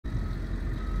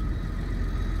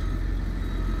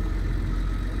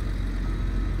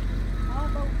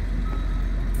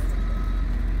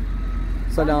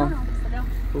سلام.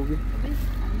 خوبی؟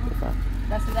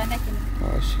 دست در نکنی.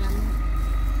 باشه.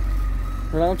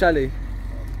 سلام چلی.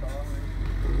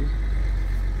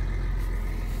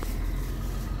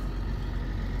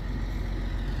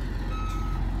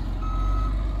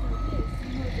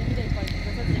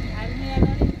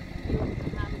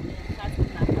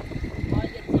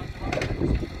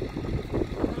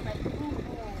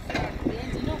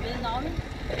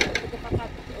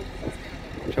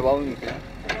 شباب میکنه.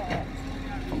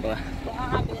 برا.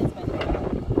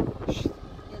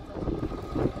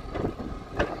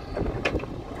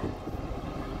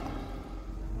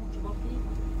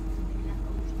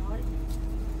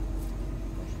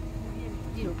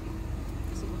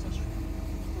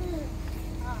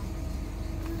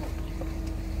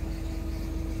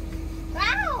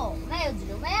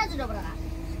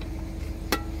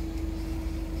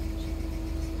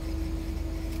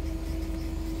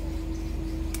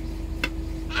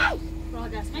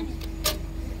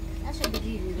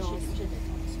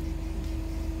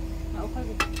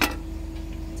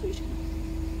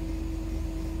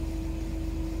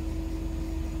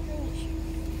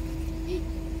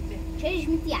 cherish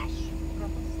impatience.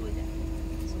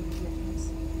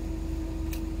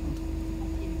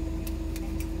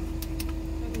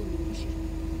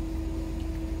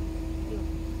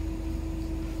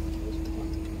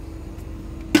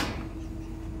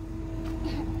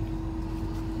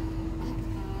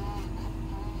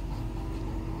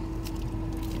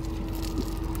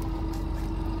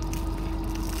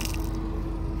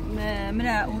 من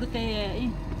أوريك إيه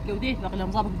جوديت بقى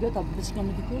لما ظابط البيت بس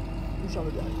كم ديكور إن شاء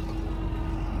الله جاي.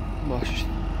 باش.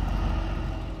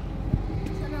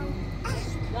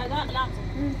 لا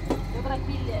يبغى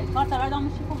في الكارت هذا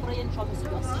مش يكون بريء إن شاء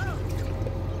الله بس.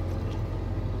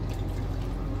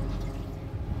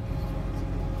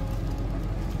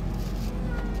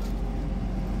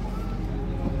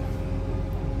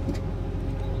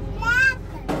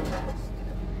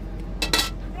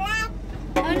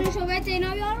 أنا شو بيتي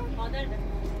ناويارو؟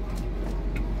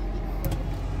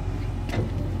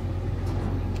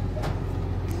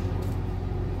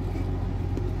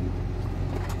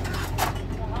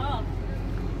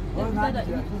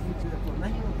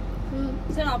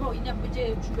 Sen abi o yine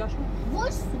bece şu yaşlı.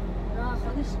 Boşsun.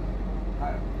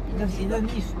 إذا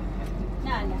نيش.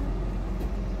 لا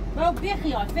باو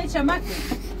بخيال فيش ماكو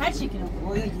هاد شكله.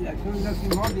 هو يجي لك كل نفس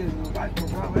الماضي وبعد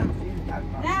ما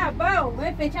لا باو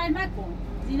فيش ماكو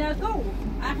زيناتو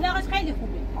أخلاقش خیلی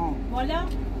خوبه. والا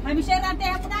همیشه رنده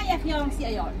همونه یه خیال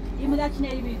سیار. این مدت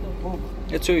چنری بیدو.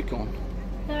 یه چوی کن.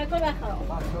 توکل بخرا.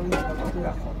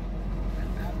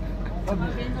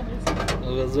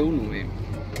 غزونو میم.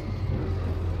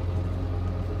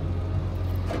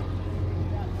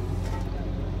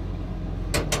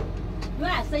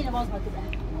 نه اصلا نماز مطلوبه.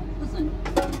 بزن.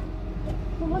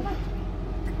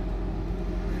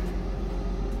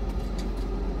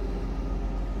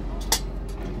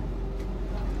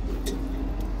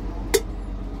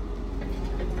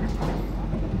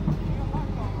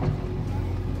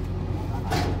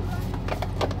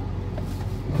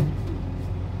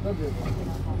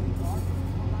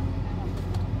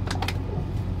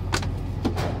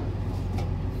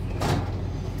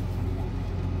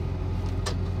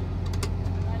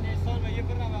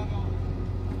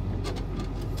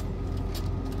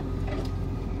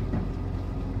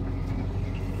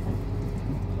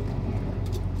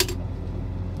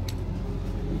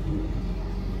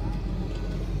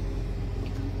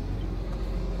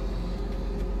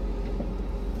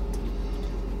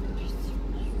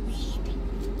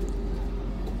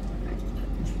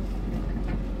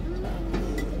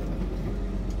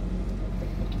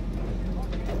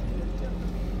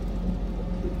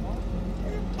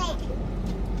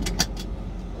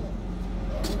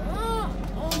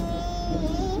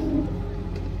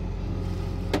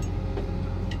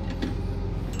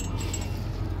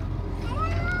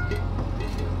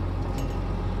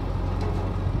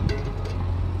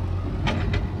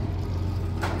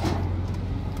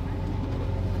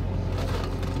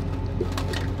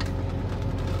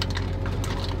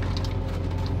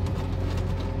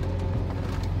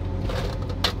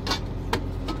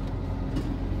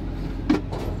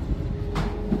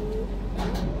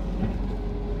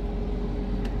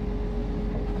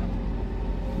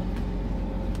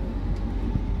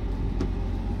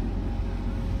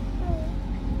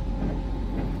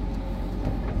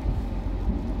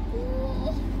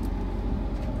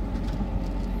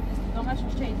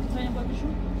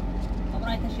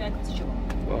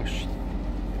 باش.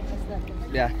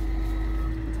 بیا.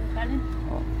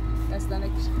 دستانه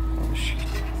کش. باش.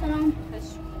 سلام.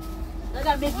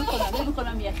 دادم بگو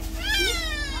کنم یه.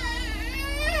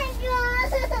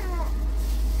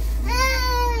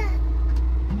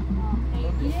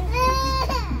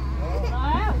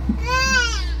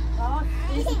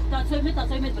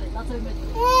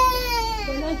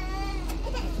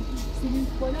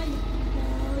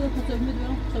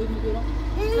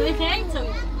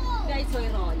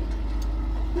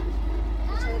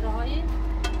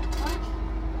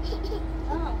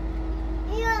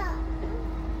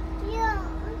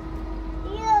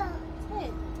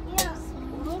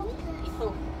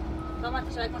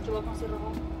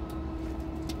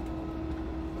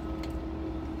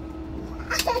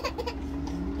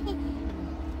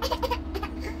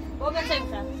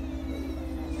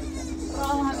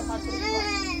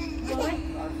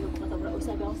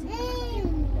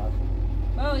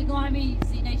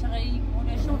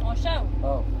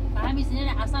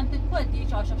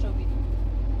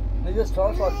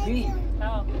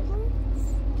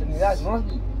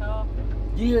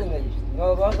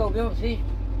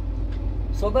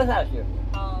 صبح عشية.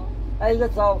 أي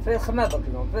قطعة في الخمام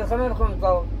بكنهم في الخمام بكنهم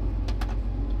طاو.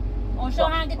 اون شو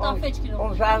هنگ طافش کنم.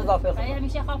 اون شو هنگ طافش. ای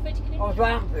همیشه خافش کنیم. اون شو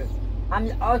هنگ فش.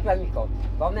 همین آش میکرد.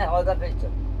 با من هذا فشت.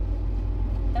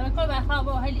 تمام کل بخواب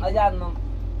و هلی. اگر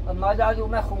ما جادو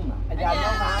مخونه. اگر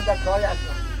ما عندك کاری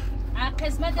اصلا.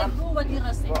 قسمت بو و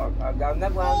دیرسته. اگر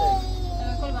نبود عندك.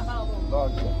 تمام کل بخواب.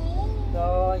 باش.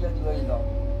 دا یا دیگه دا.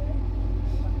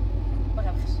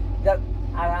 بخش. ده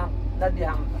الان ندی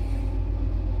هم.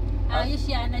 ايش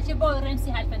يعني چه با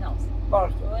رمسی حرف ناس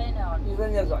باش وين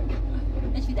اذا يزعل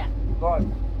ايش في ده باش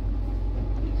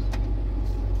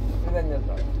اذا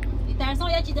يزعل يتعرسون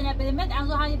يا جدا بدمت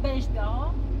عنده هاي برش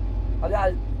بها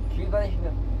هذا شي برش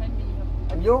بها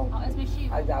اليوم اسمه شي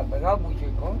هذا بنابو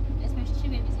شيكم اسمه شي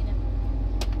بيزينه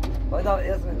هذا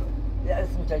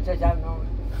اسم تشجع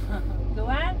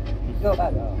دوار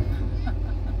دوار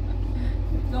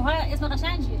اسمه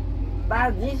قشنجي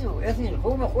بعد نيسو اسمه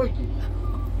خومه خوشي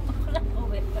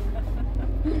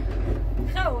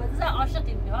خو زا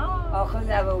عاشقي ها آخر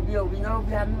لعبه وبينا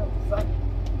وبيعملوا صح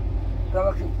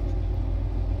توكل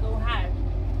جوهر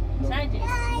ساجي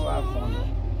هو عفان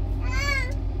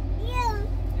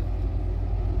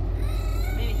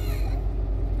ببین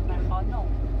جوهر خانم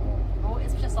هو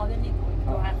اسمش ساده نیست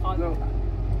جوهر خانم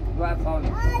جوهر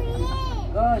خانم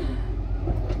گاهی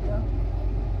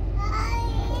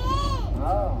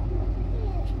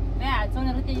بعد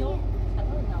سون رتيو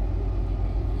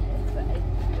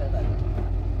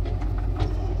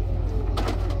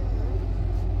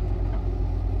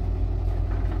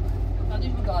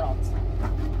قديش بقارات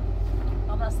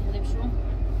طبعا استغرب شو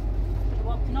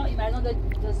شباب كنا يمعدون ده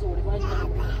الزوري واجد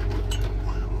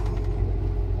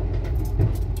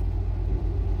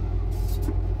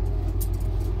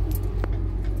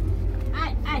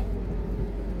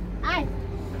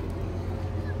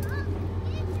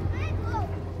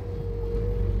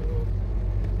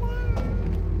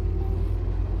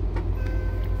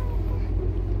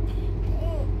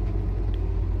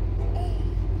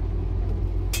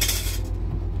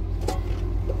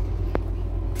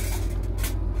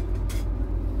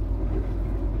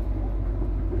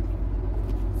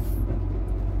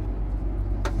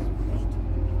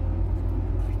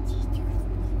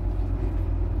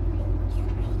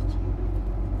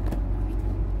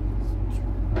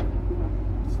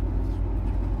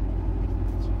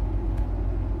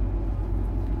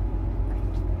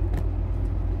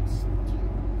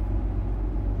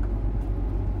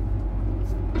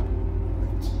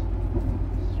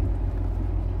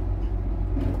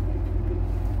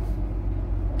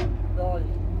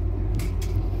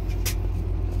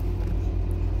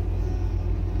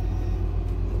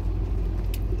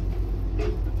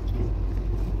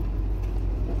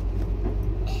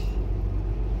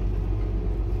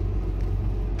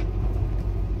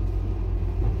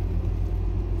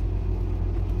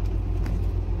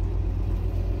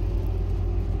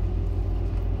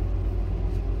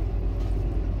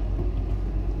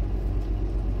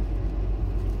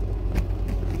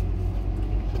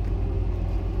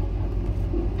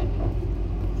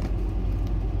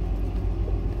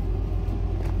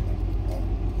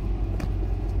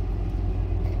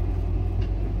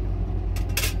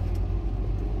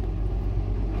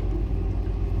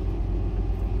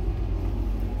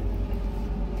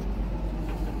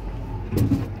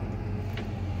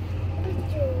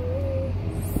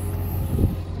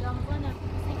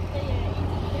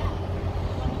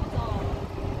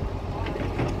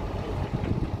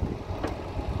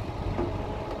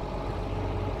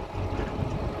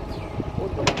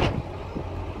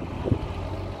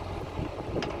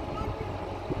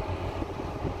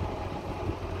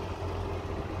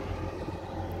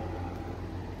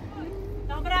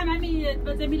همین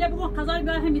زمینه بگو قضایی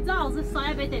به همین زاز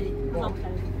سایه بدری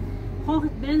خو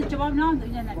بین جواب نام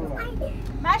اینا نگو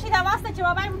ماشي ده واسطه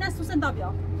جوابای اون سوسن دا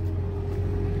بیا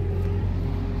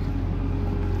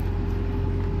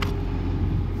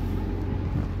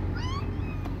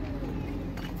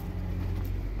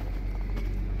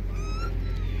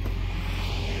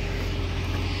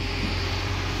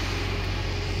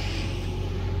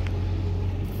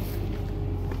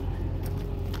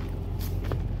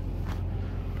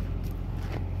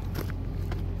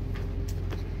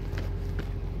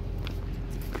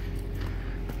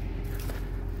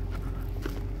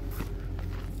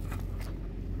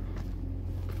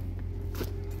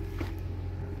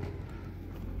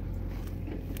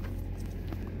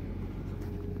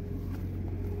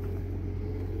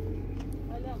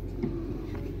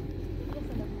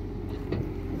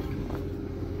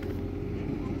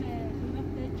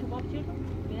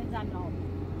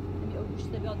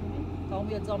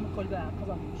زام کل به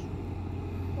قضاش.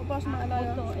 باش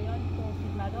معلایه. تو ایال تو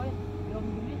فیلم مدای یوم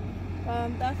دومی.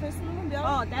 در فیسبوک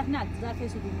بیا. در نه در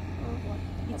فیسبوک.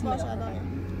 باش الان.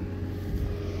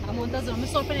 اما منتظر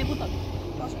مسافر نبود.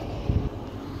 باش.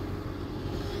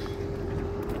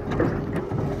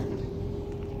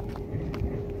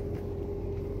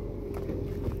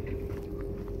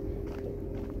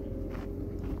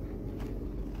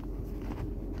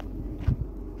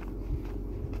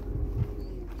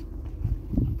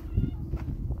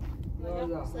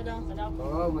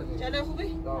 سلام چله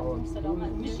خوبی؟ سلامت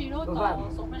میشینو تا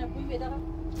صبحانه بوی بدارم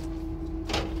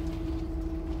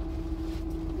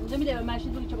اونجا میده به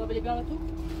مرشید بگی چبابه بیاره تو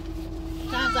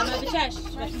چند زمان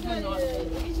بچش مرشید بگی نوار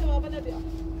بگی چبابه نبیا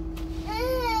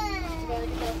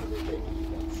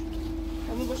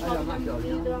همون باش خوابم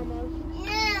دیدم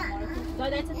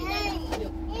داده ایتا دیده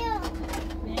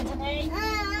بینزن هی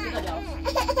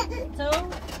تو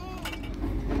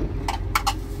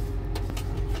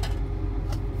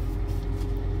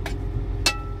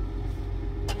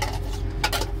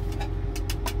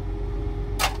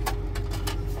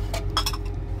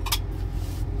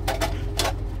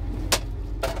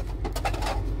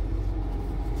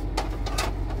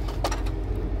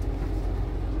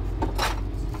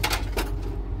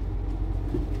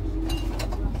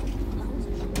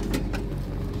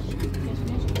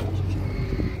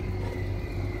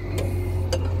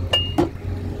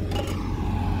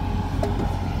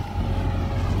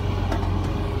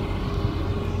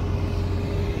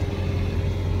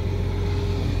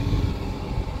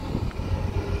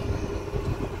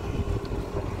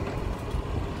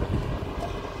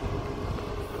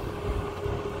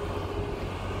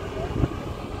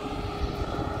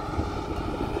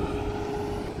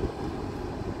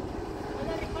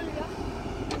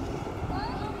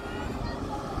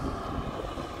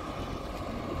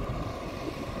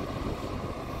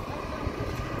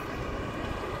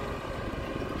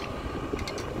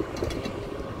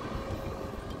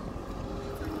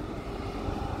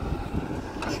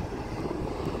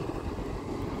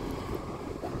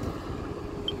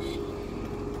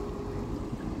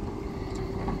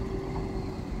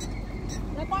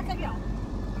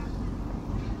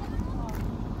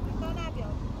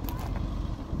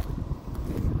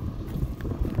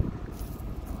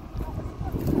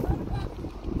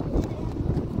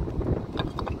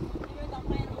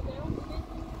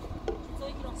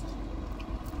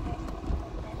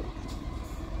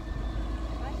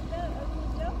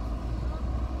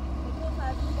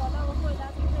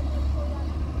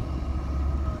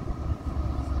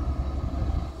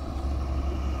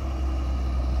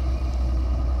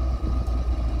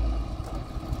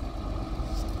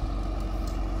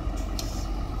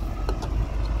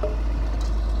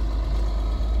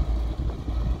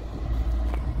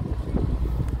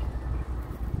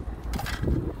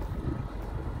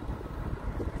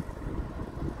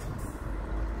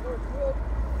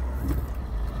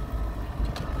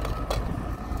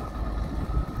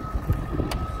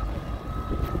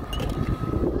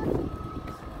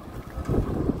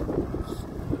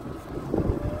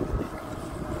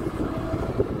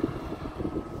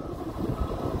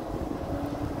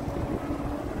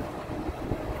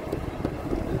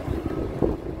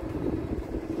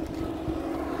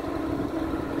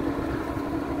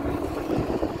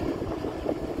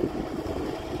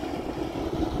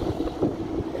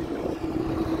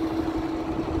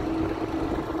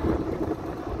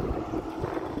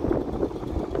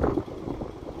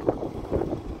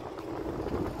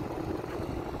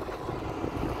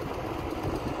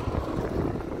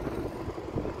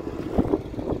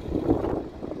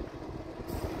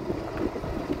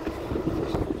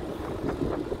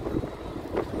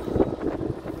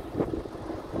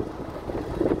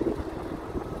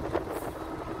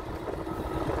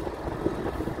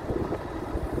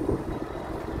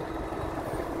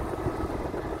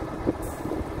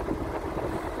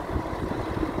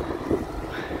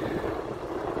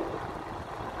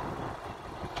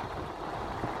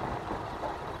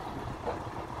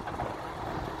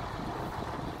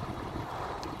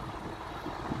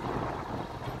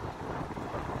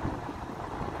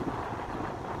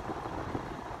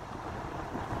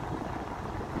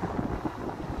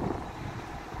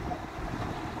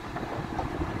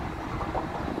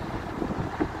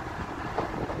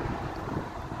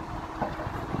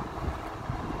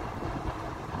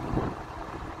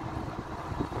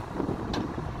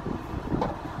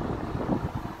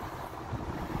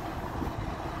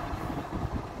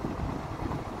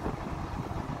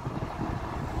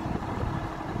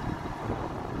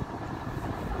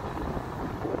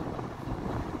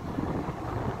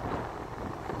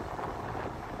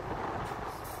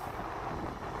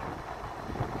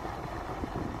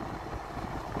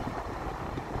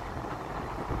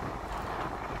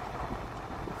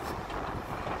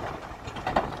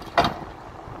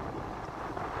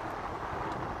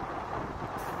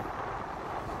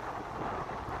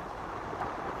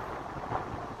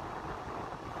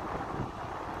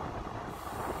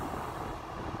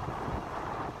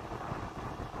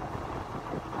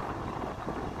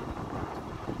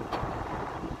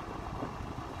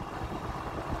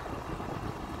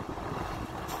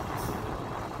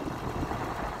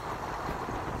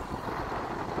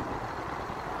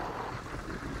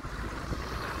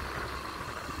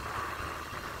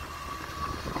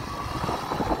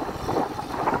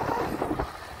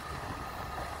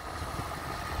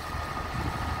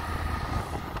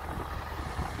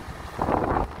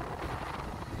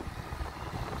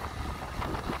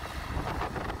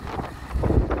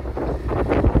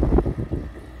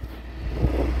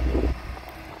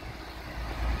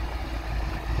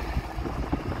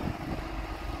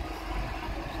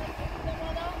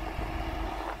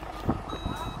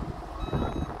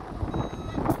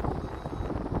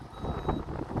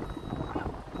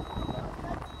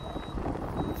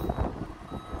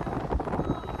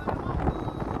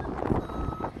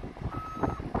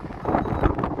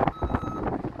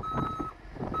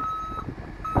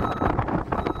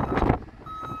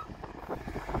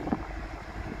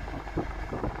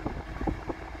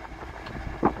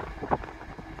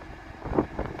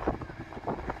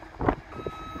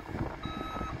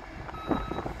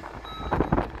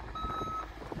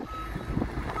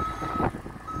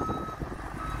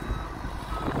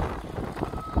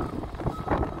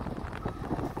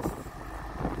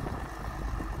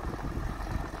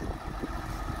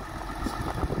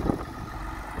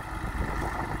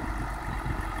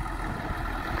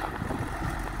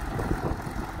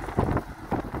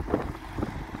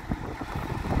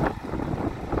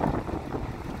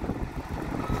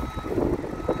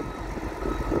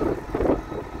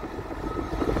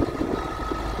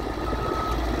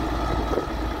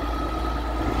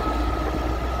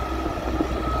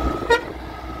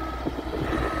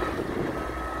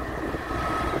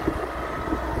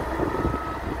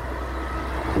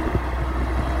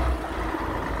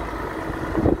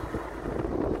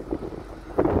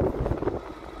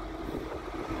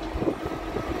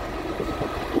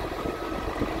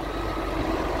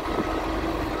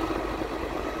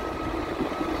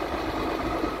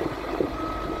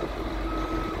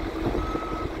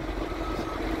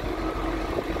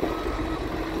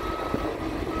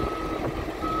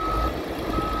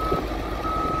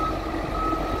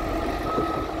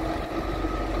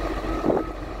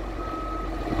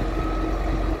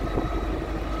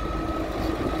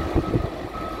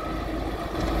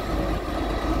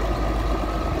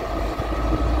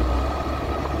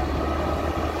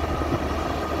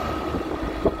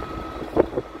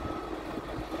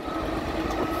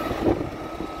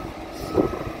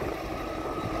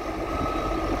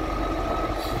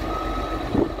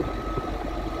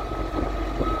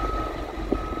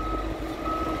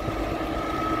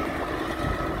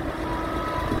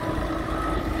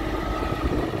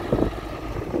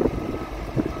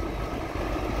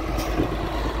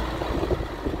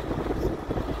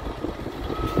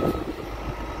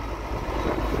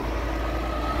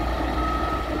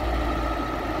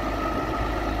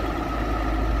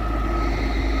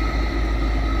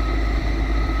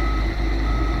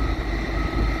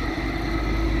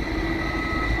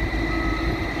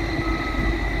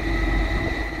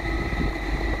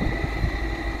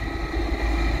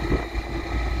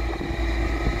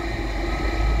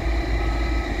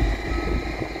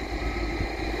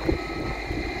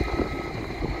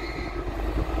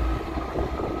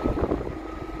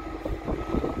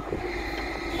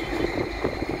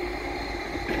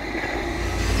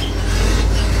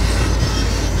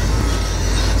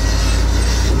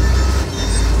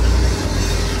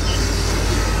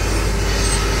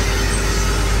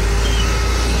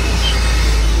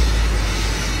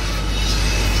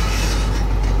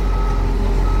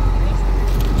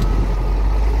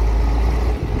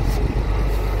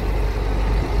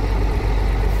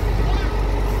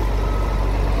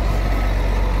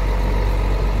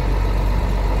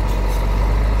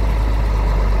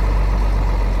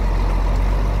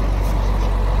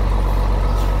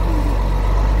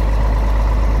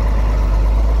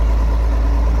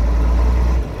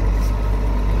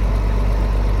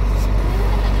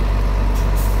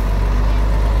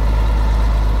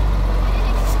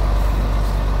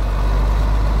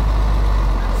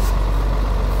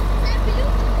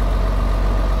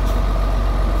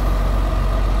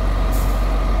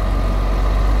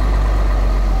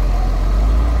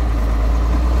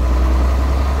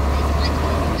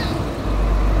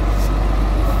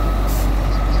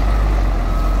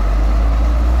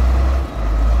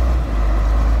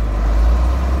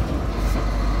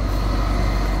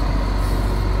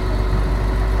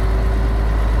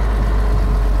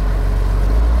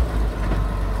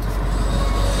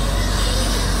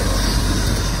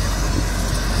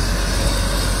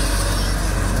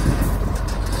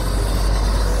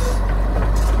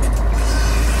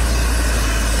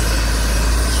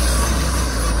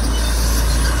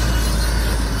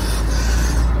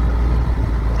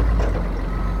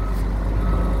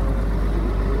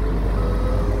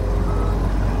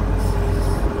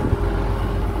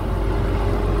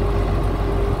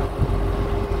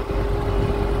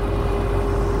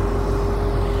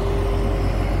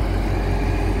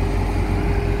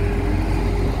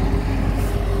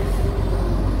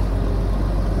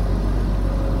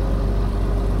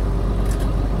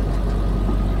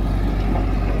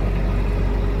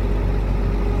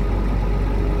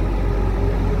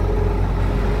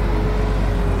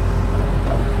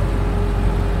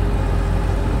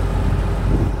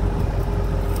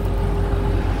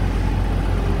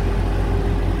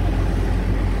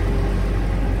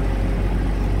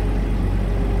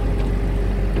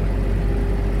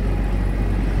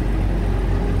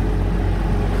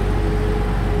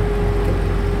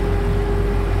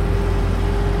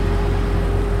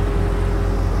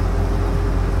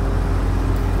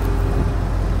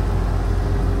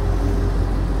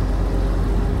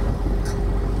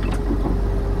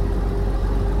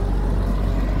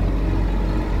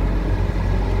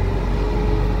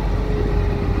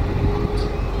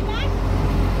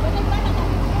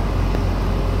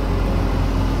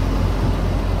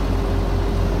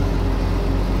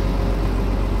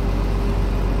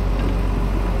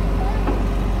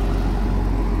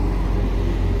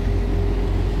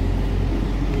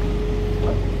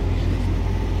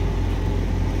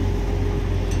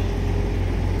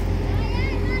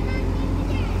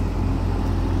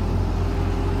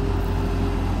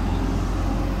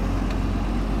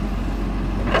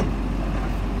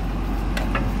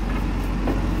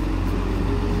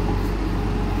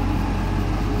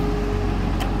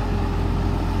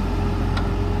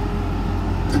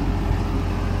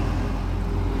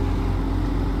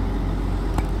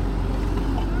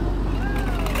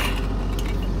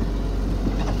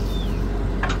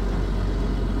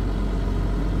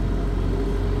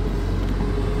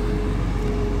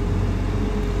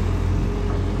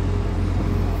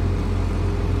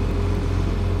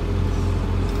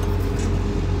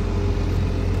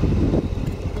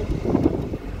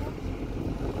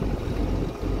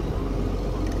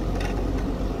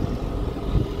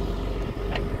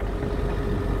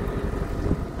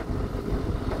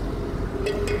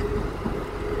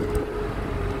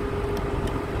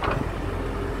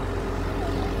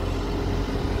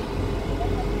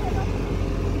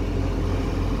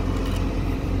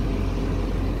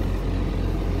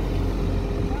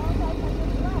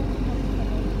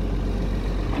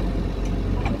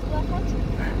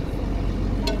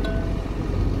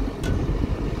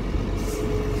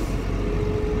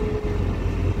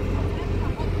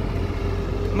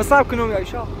صعب کنم یا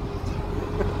شا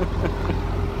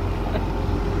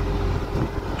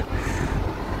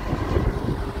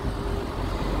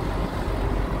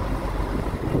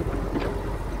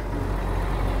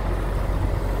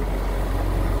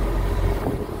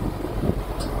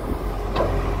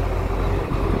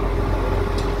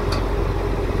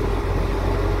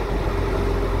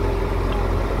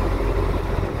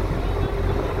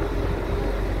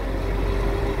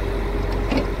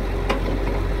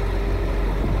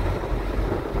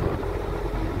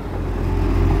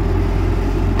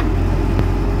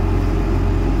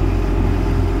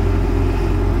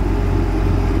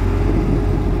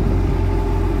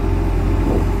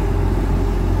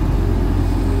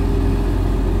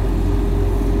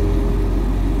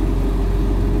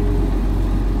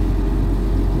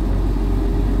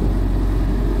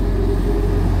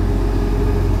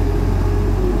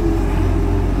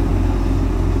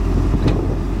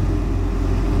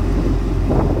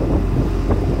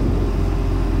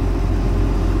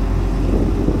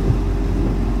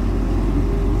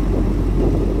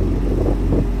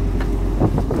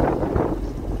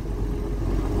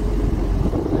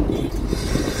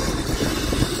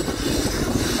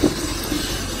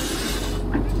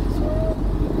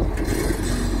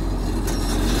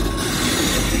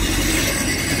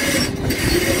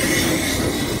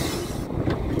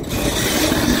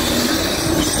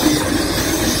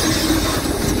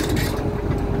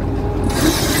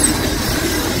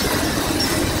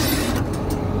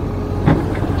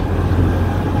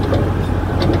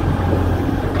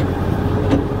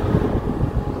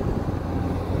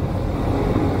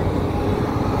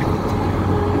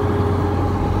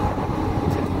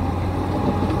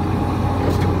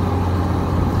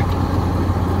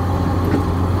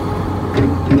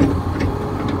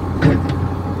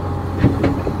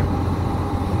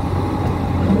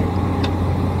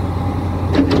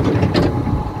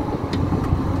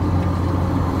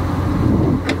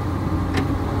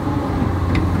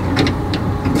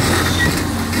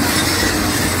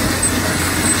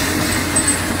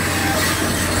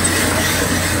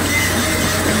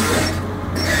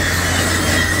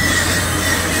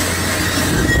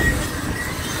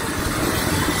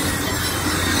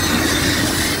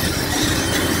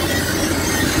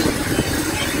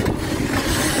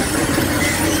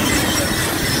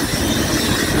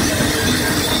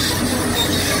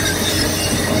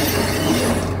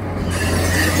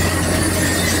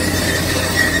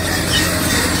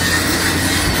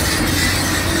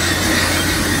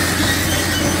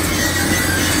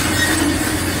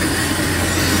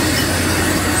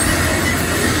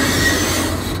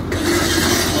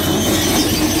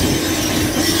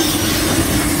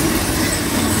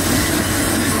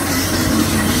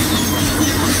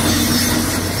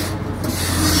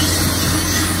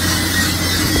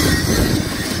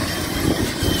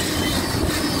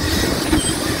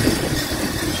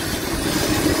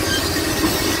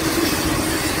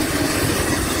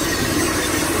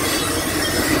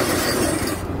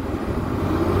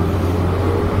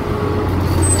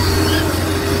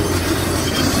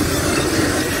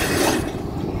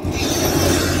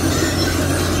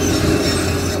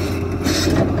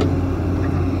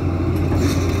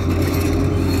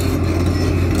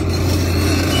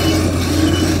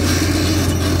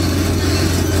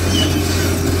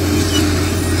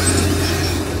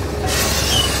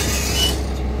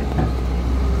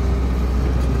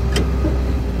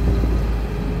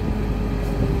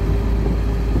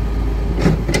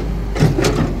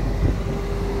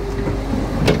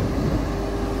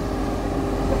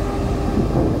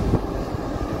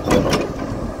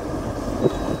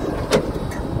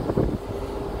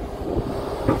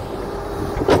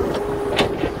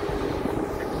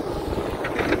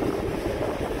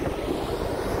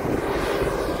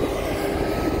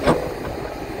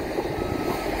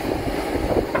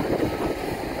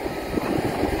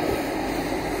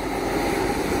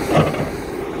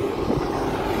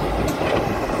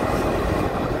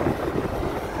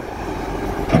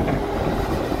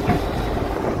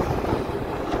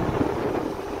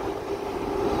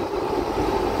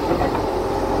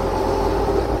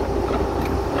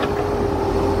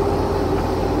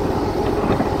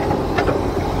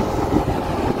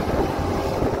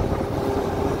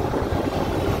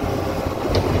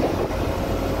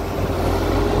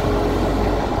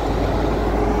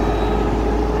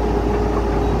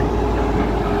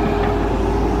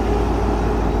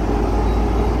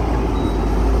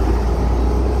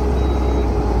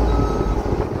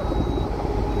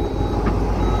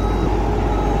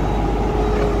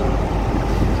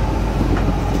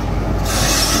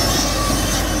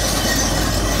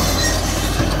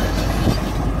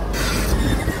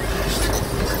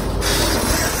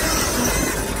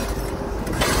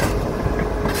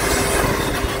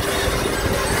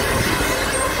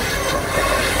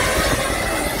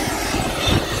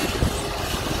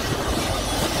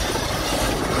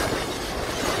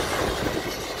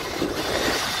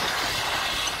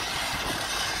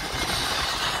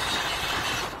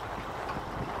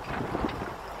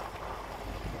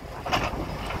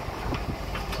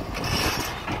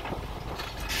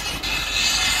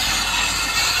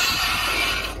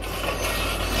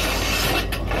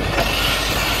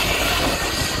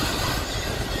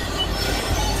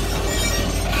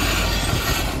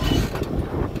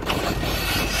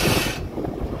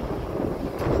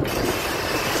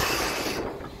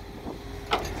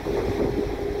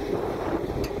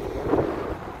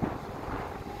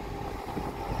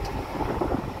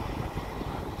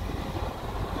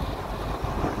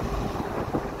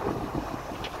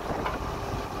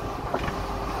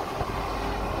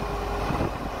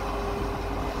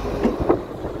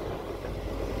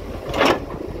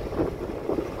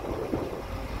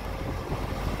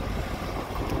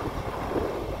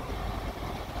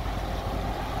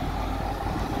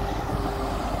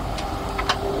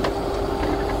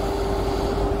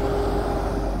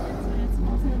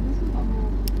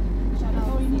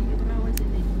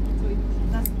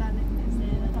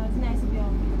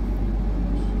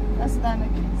دمك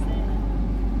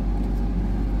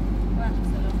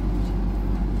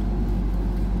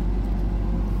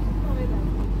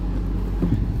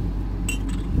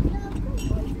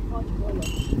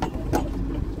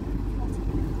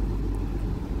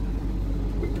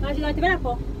راجل تبرع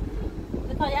فوق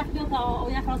تا یخ بیان تا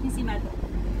یخ راست نیستی مرد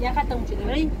یخ حتی اون شده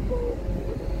بری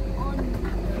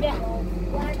بیا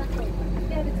بیا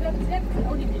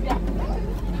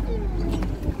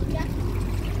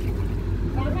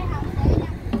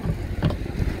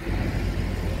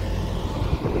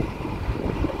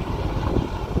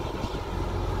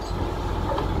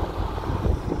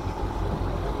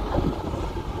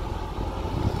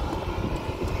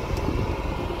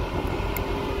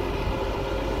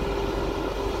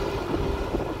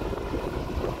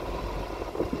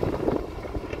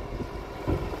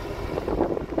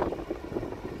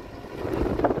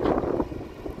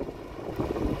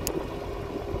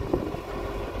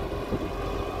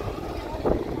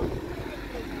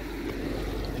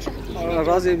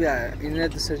راضي بيع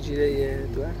ينادي سجلية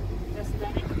دوار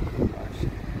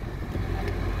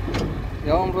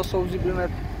يوم رسول جبنا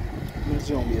من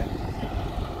زيوم بيع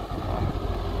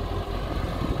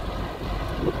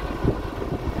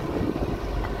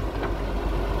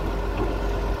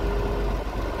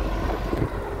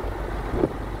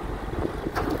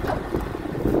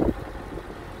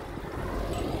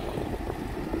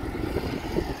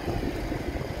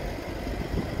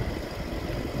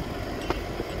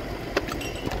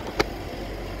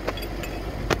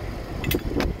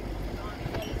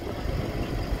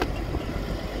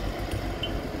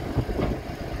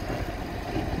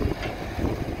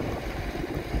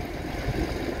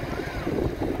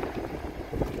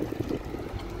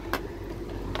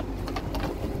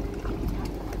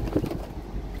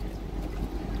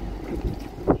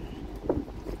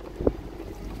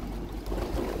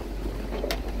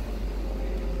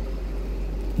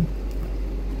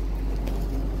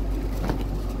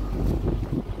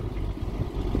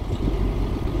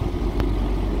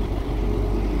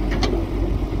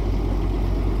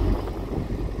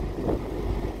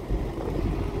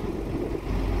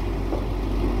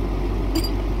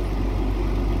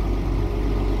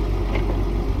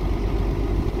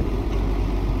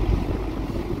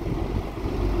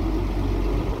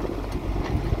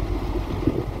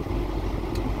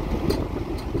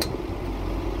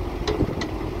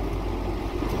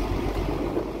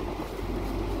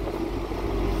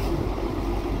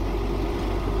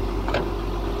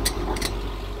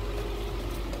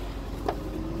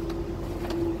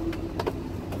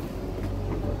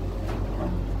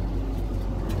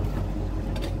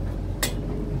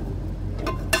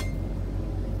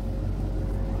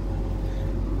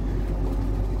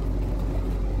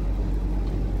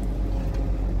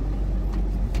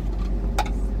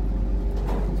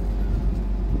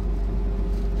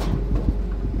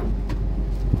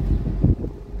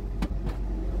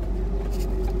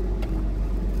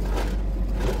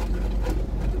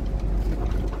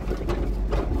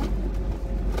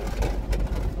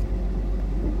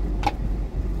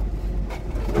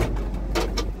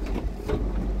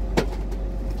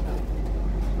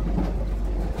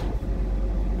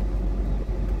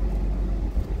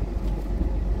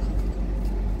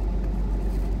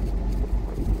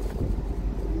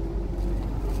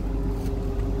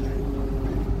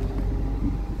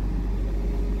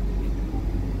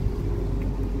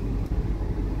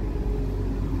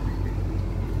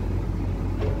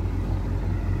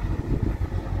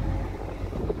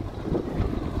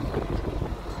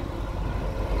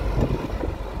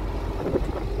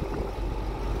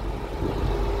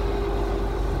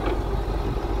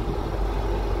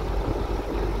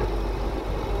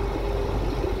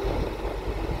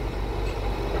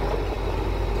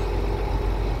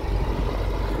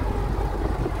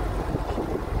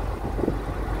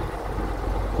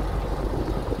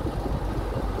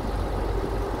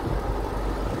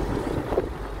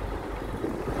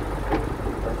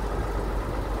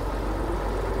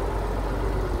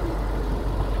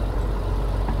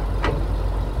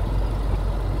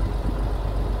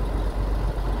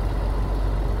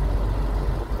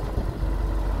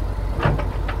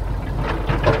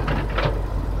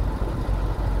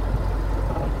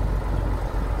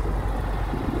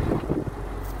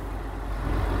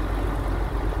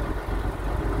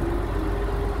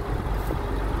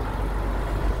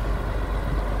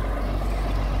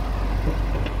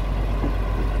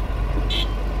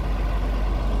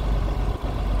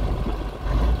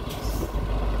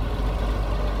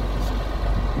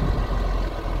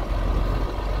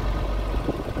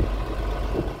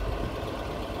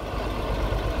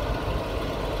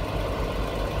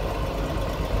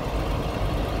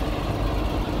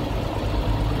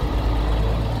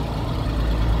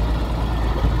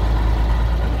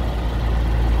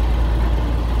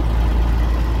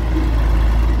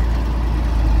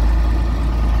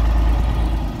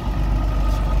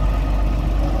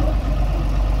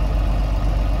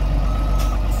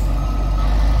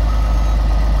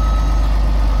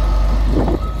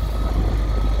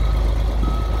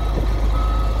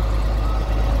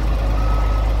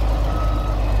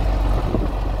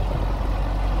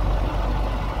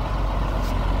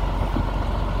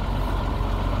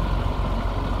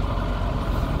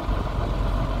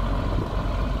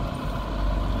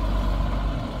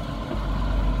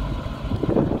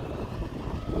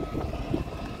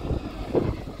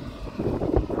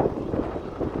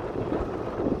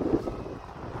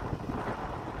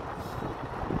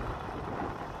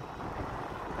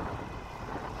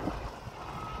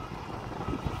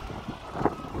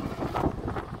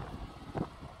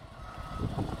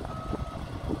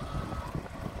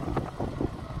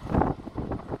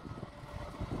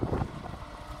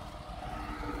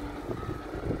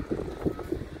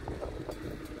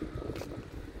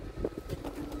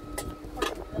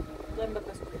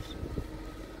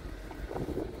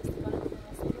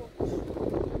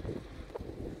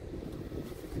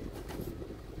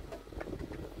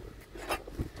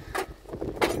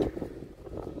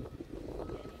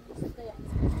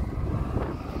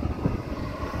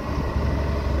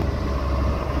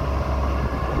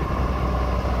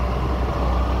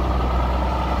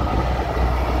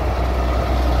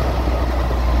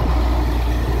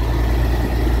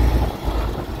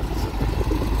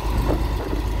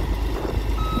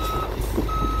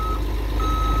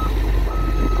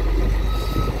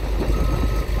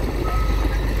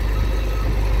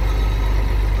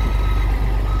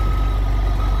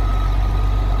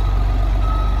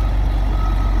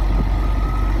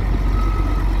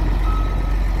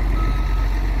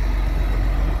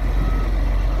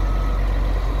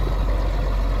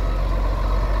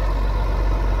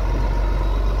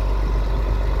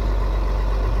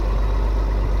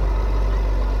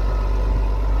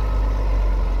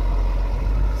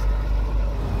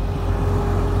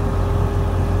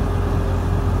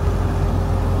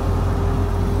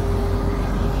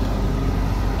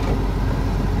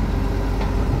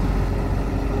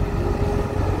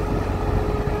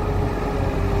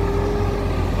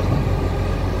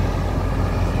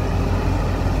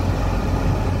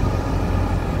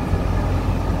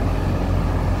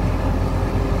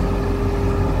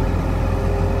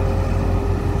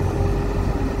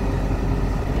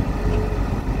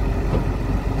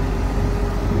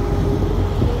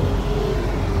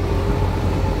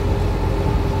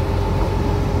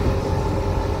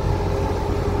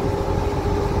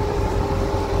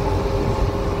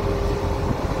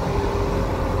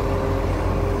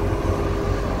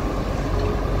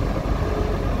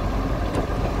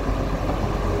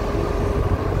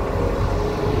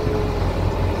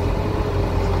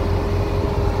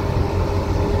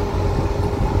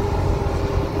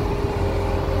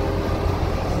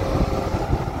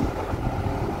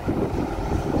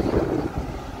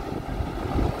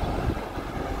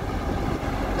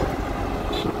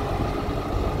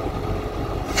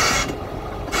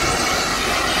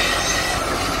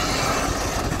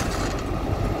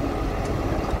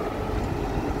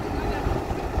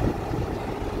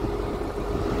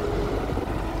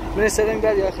من السلام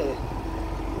بعد يا أخي.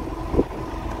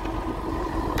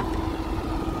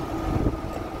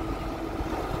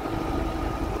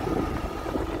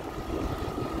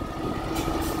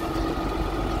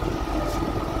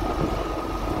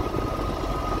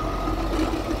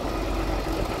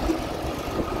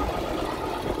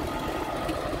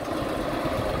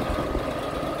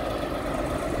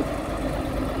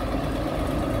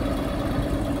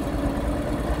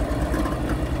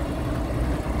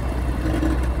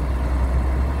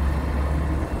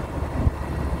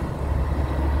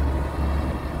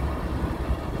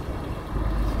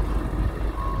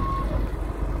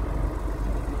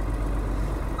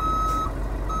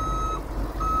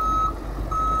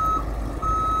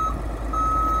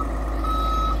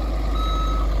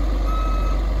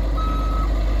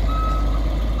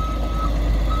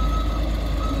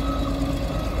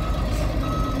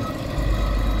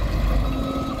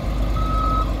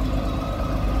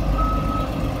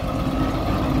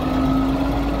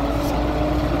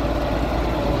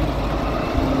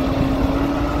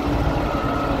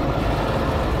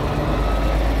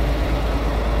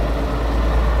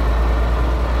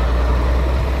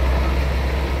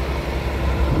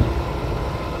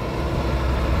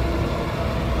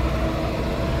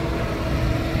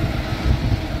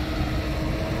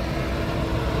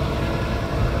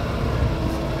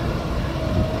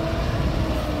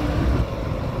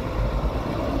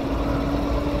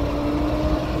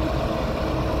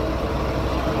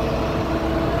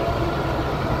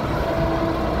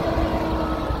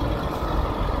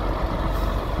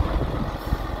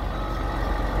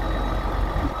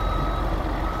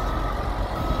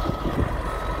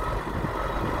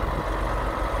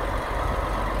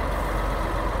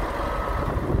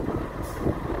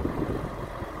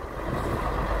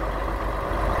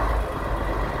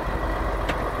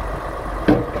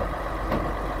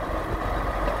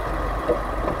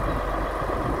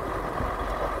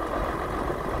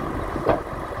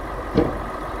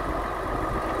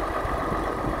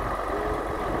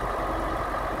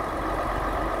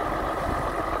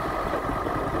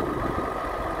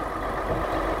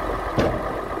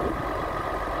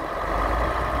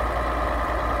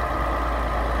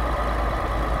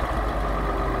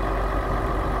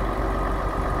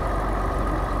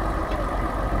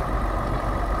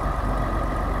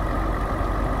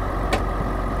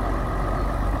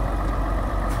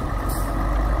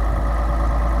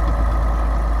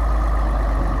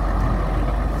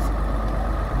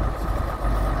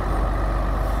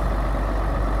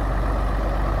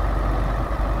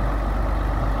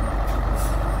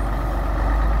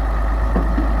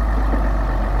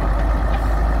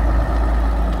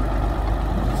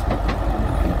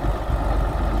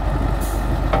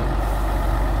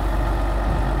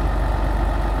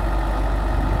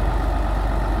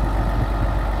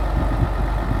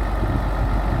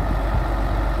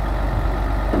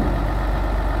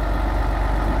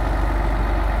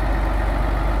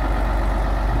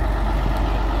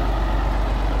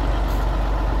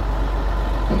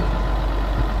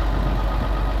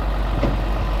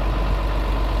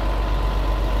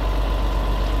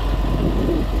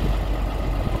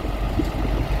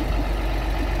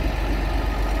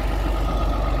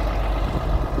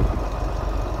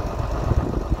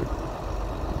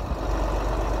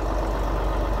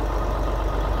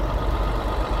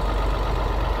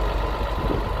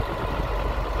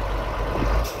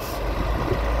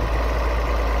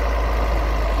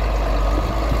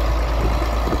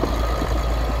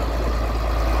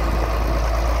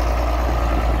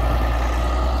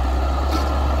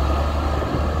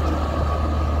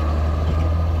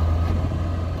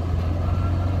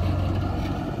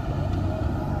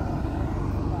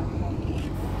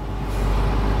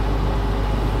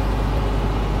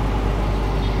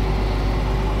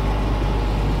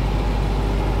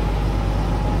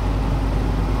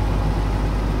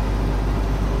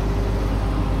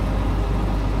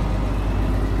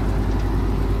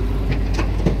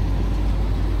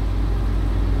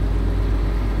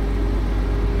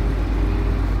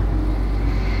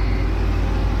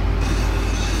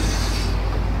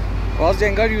 باز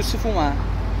انگار یوسف اومد.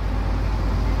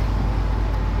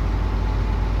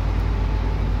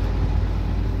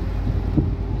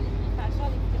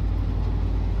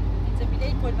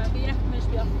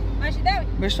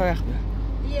 بهش تا یخ بیا.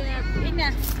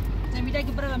 اینه نمیده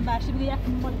که برم برشی بگه یک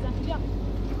مال زن بیا.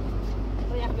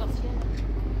 رو یک بیاسیه.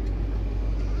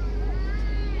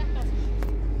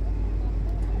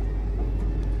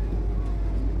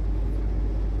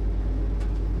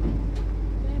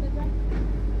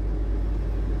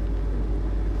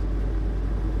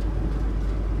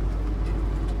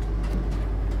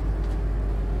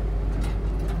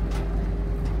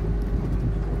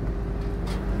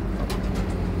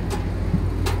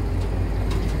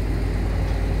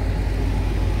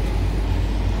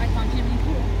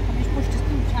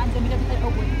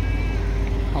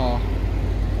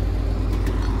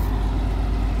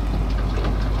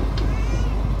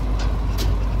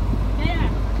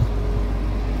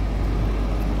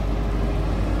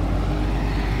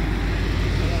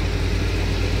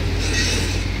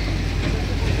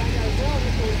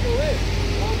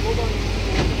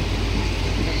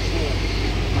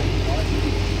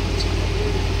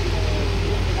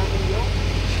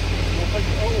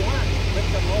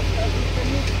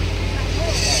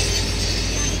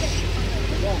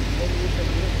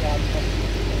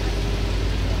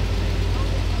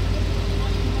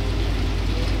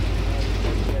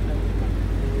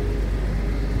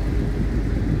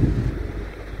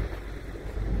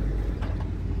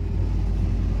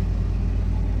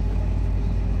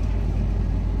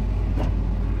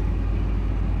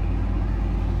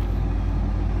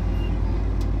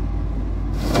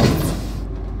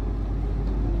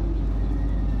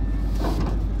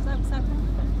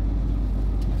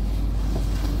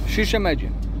 شیشه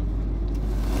مجین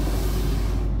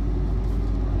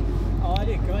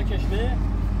آره کما چشمه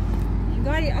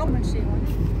انگاری آب من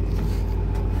شیوانه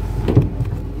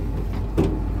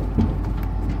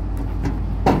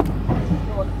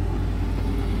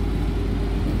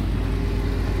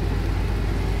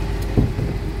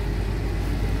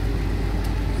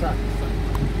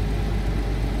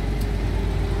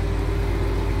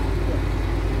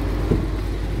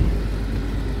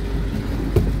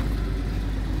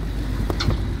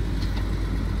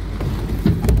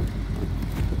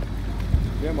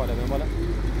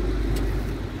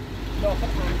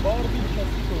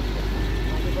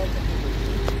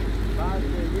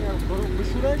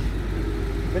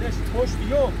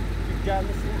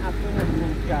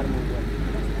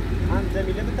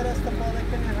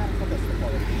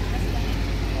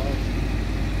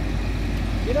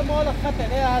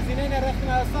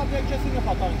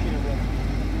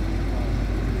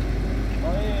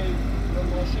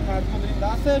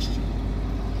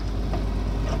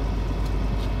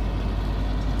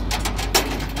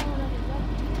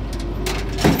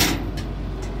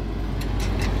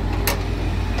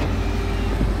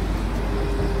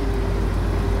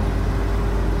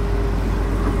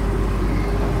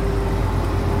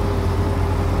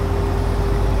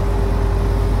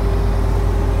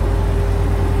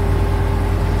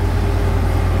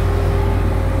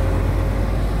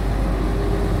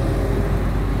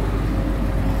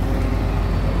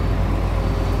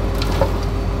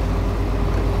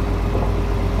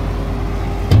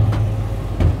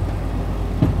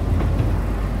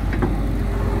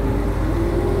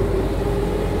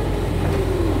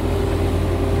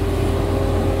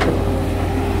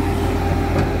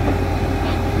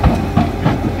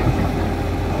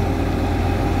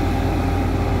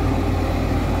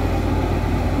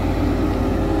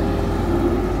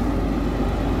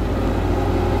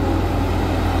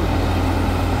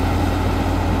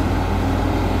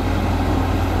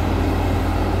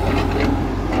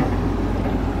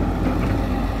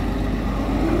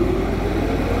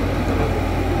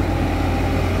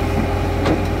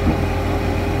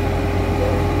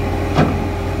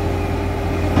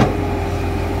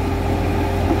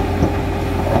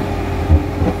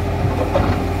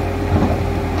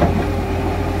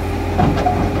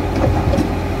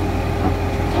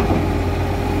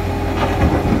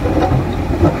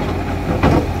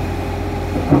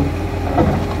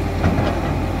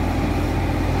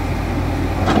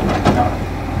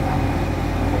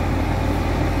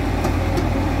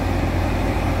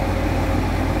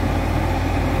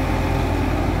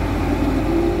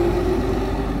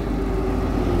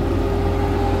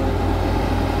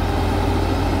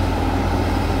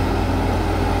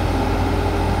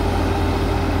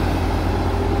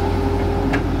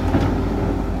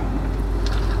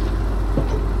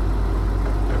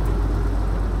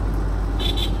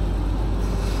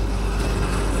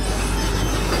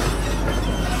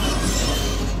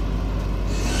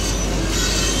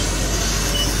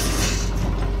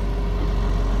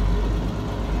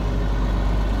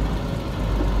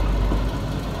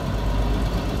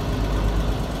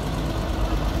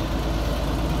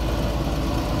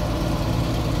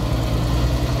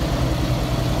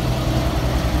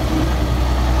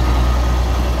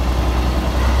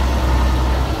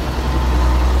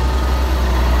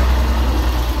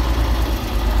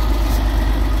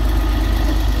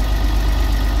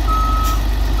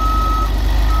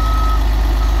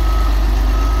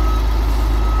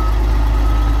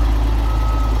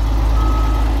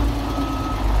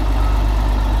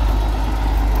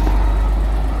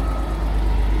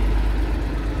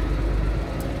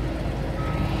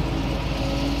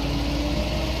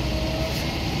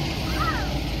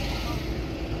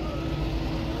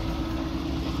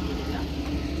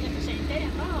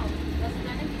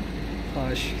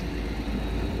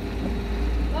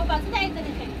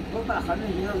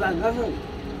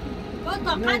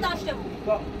طاقت داشته بود.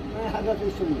 من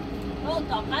هدفش بود.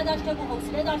 طاقت داشته بود،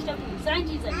 حوصله داشته بود، زنگ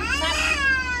زدی.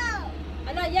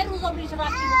 حالا یه روز عمرش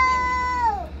رفتی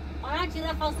بود. آن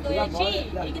چیزا خواستگاهی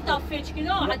چی؟ یکی تا 5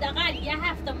 کیلو حداقل یه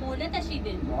هفته مهلت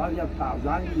شیدین. ما یه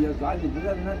پازانی یه زایی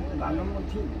دیدم من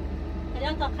چی؟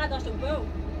 خیلی طاقت داشته بود.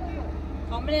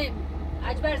 کامل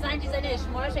اجبر زنجی زنش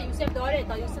مارش یوسف داره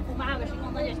تا یوسف و محمدش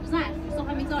اون زنجش بزن. یوسف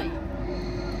همین زایی.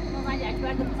 اون زنج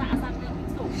اجبر دو بزن اصلا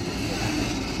نمی‌تونه.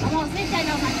 اما زنج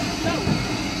الان زنج دو.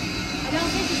 الان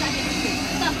زنج زنج دو.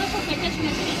 تا خودش کتش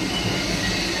میشه.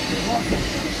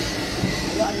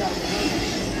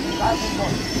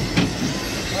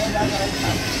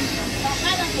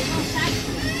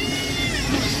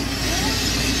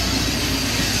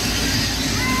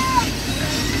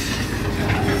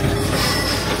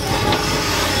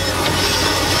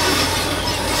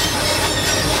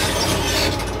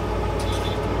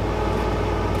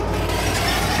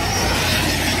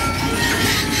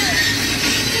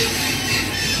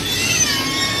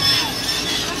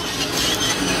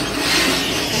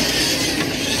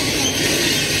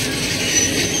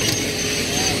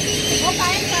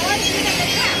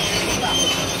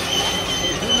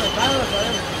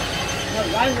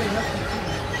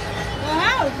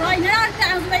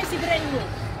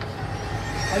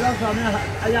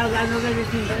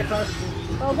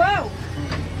 بابا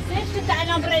سيش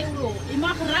تعلم بري ولو ما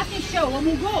خرافي الشو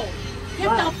وموجو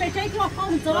كنت طفيتي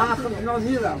وخام زرافه اخر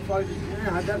نظيره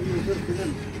هذا يصير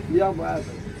كلام اليوم وهذا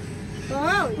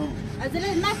بابا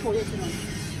ازل ما فوق يسنون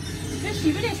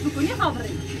بشي بليش بكوني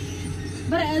خبري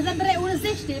بري اذا بري ولا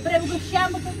زيشتي بري بقول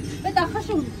شامك بدا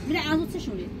خشون من عازو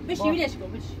تشولي بشي بليش بو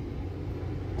بشي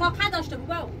طاقه داشته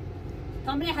بابا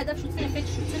تمرين هدف شو تسني فيك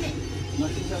شو تسني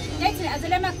ليش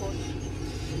ازل ما كون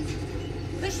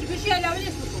بشي على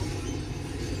وليش بكون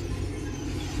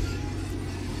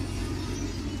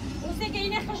وسيك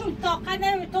يني خشوا الطاقة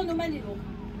أنا ويتون ومالي رو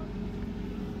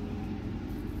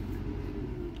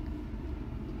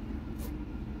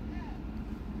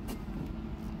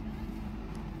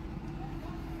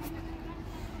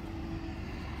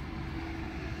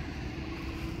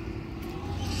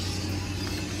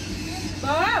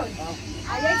باوي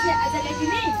عليك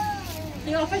أزلكني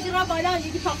قيافش را بالا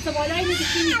يجي طاقة بالا يجي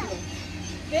تشيني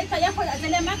بنت ياخذ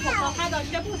أزلة مكة طاقة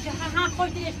داشته بود چه ها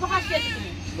خورد دیش تو هست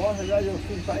کنی ما هلا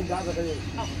يوصل صعيد هذا غير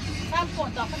صعب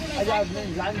كون طاقة اجازه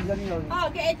من زعل زميل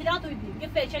که اطلاعات ويدي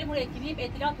كيف شال مركبين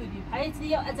باطلاعات ويدي هاي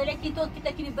تي أزلة كي تو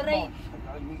كده كني بري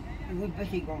يقول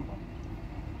بس يقوم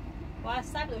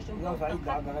وصعب داشته بود لا صعيد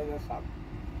هذا غير صعب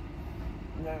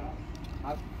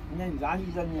نه زعل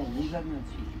زميل زميل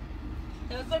شيء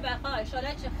تقول بقى خلاص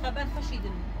شالات خبر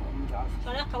خشيدن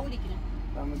شالات قولي كده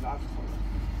لا مزعل خلاص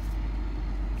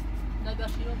لا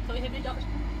باشيرو توي هبني داخل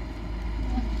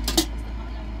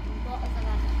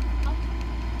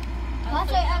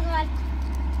واسه اول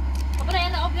خبره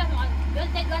يلا ابيض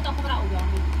قلت لك قلت خبره ابيض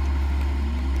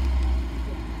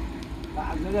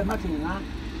بعد ما كنا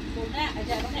قلنا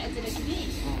اجابنا ازلكني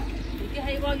يجي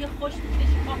هي واقع خوش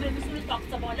بدش خامر مسؤول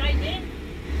طاقه بالای نه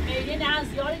خیلی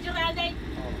از یار جرالي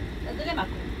ازل ما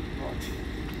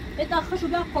كنت تاخشوا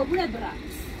بقى قبول برا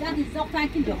يعني الزوق تاعك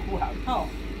كده ها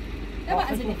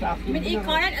لا ازلك من اي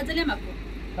قرار ازل ما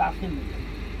كنت تعرفين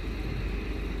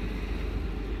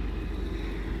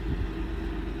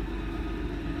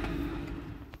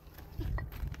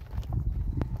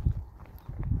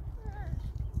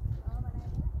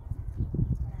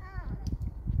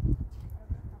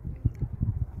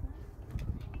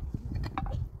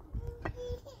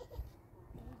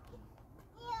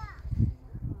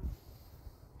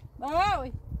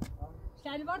باوي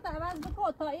شلوار تا عوض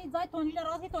بکن تا این زای تونجی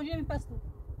راستی تونجی میپستو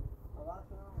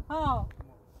ها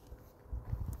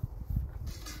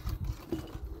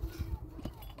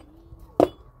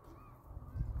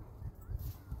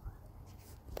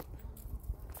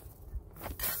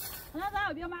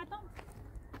هذا بيا معتم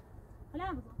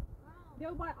خلينا بزن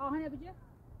بيو باي هنا بيجي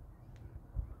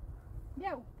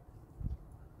بيو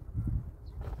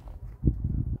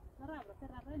ترى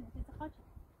انت تخاطر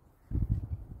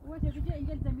وجه بيجي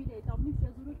انجل زميلي طب نمشي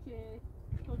ازورك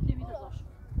تونجي بيزاش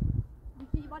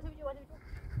بيجي باش بيجي ولا بيجي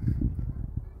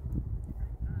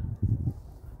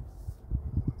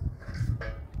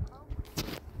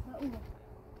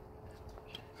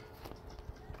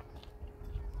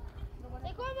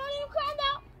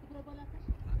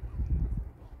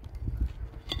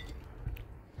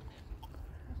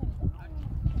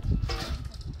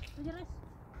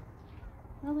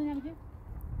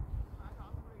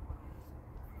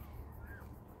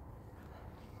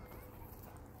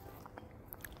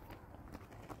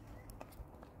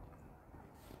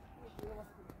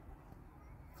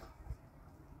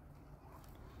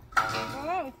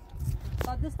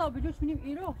دستا بجوش منیم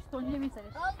ایرو شتونجی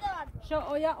میسرش شو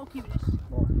آیا اوکی بلش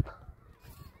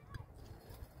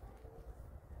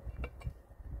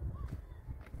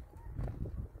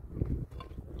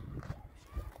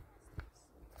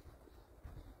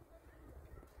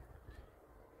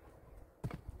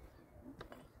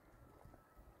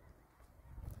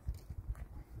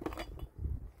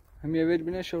میوید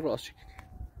بینش و راست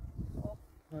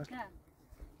نه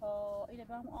اینه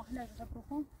برام آهنه از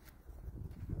بروخون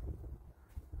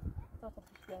تا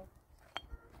پیش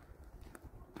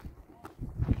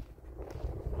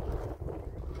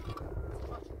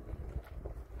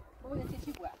بابا یه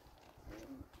چی بود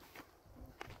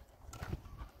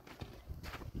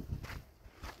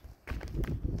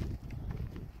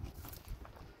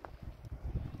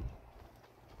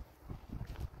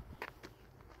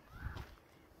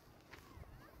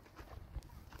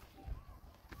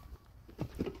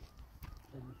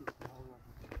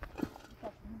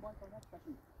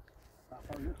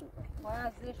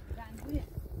باید زیرش بزنگویه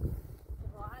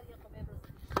راحت یه قبه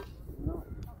برزن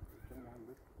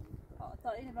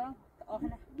تا اینه برام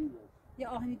آهنه یه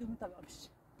آهنی دومون تا بامش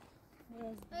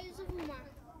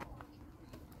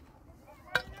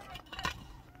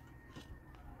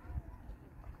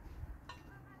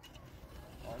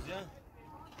آزیا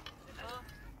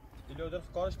دیلو در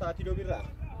کارش تعطیلو بیرم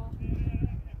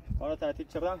کار تعطیل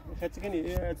چرا خیلی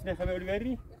کنی اتنه خبر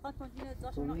بری خاطر کنجینه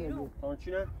داشتم ایرو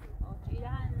تانچینه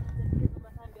ایران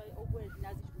مثلا بیای اوبر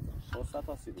نزدیک بود 300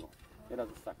 تا سیدو یه از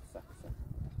سک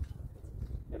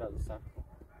یه از سک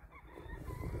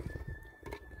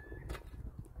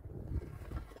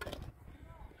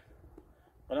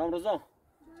سلام رضا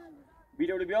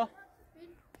ویدیو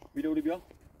بیا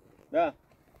نه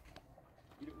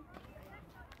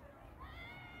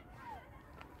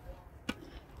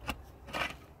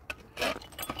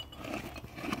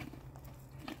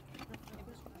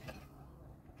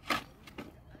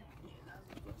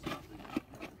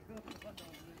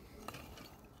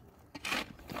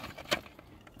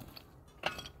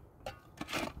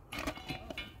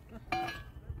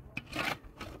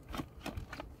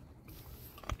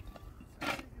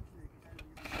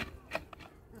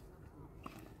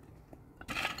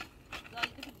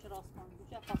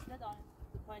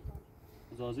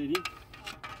زازیری؟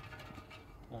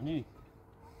 نه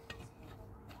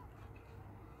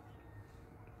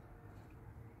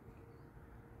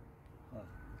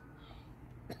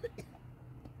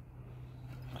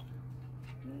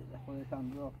خودت هم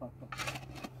برو فقط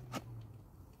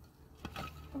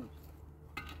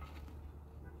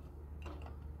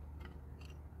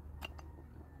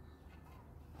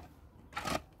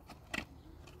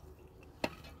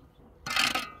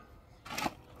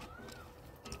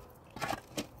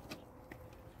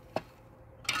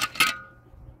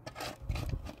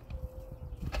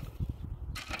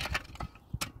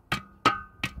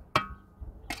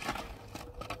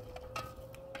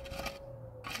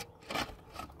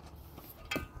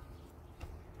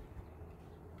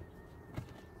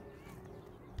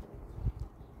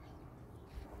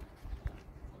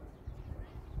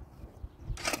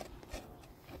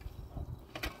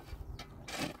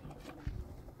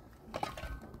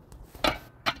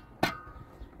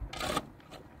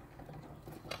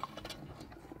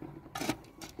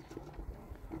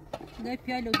ده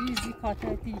پیالو دیزی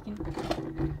کاتر تیکین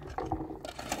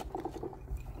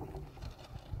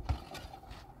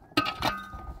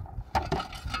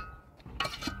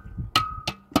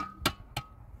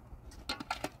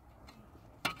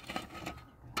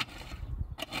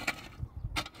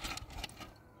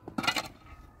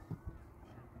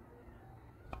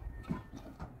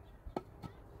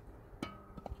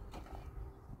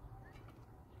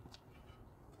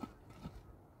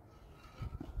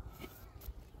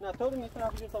نه تو میتونی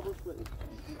افزایش تا بروش بدی.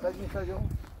 بعد میسازم.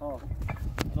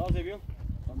 رازی بیو.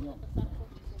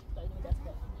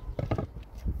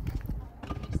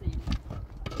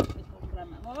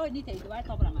 ما نیتی دوباره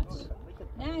تا برم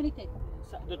نه نیتی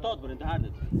دو تا برنده هر دو.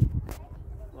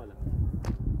 والا.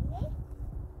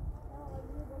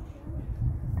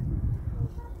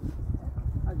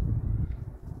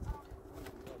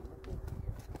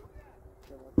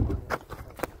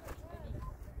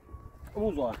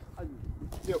 موزه.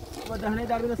 بیو. ما دهنه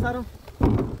در بین سرم.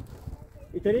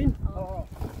 ایترین؟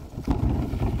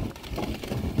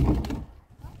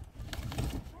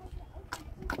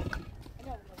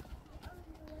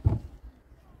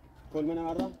 کل منه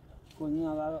مردم؟ کل منه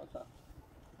مردم.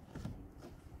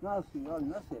 ناسی،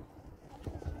 ناسی.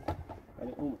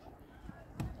 ولی اومد.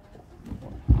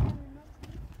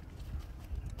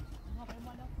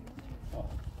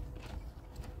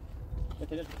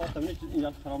 ایترین خواستم نیست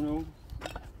اینجا خراب نمون.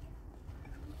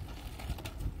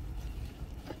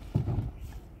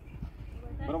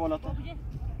 برو بالا تا.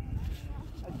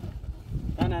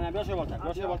 نه بیاش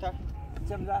بالاتر.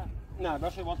 چمدا؟ نه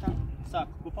بیاش بالاتر. ساک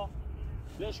کوپا.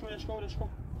 ليش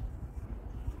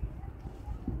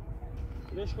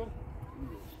كم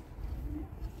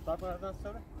تعرف هذا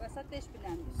السبب وسطش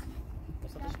بلندش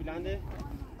بلنده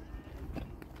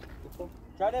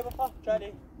جالي بخا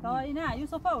جالي طيب نه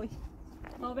يوسف اوي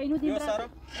طب اینو دیم يوسف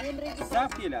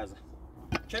زفتي لازم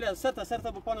شلي سرتا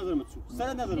بپا نظر متسو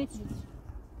سر نظر متسو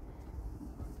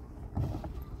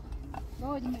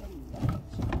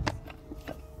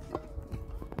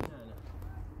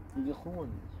دیگه خون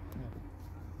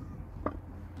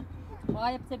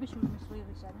وای بس بشورمش روی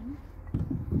بشارم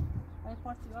وای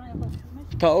پارتیوان یا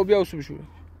بشورمش تا او بیا بشوره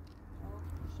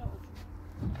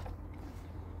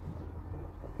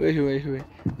وی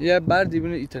یه بر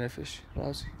دیبونه ای طرفش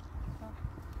راضی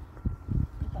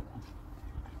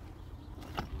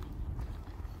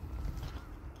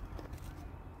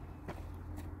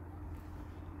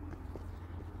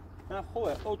نه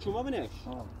خوبه او چوما بنش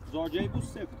زاجه بوس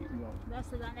سفتی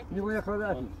دست دانه دیگه یه خورده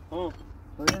ها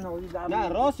نه نه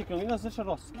راستی کنم این ازش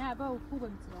راست نه با خوبه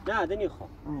میتونه نه دنی خواه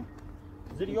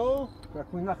زریو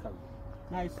تکون نخل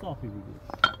نه ایستافی بگیر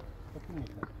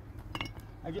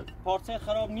اگه پارسه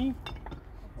خراب نی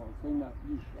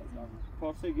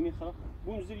پارسه گینی خراب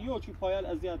بون زریو چی پایل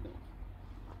اذیت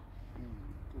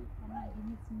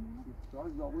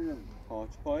نه ها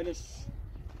چی پایلش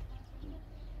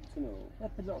چنو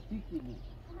پلاستیکی بود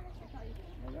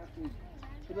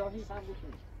پلاستیک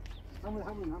هم بود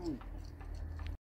همون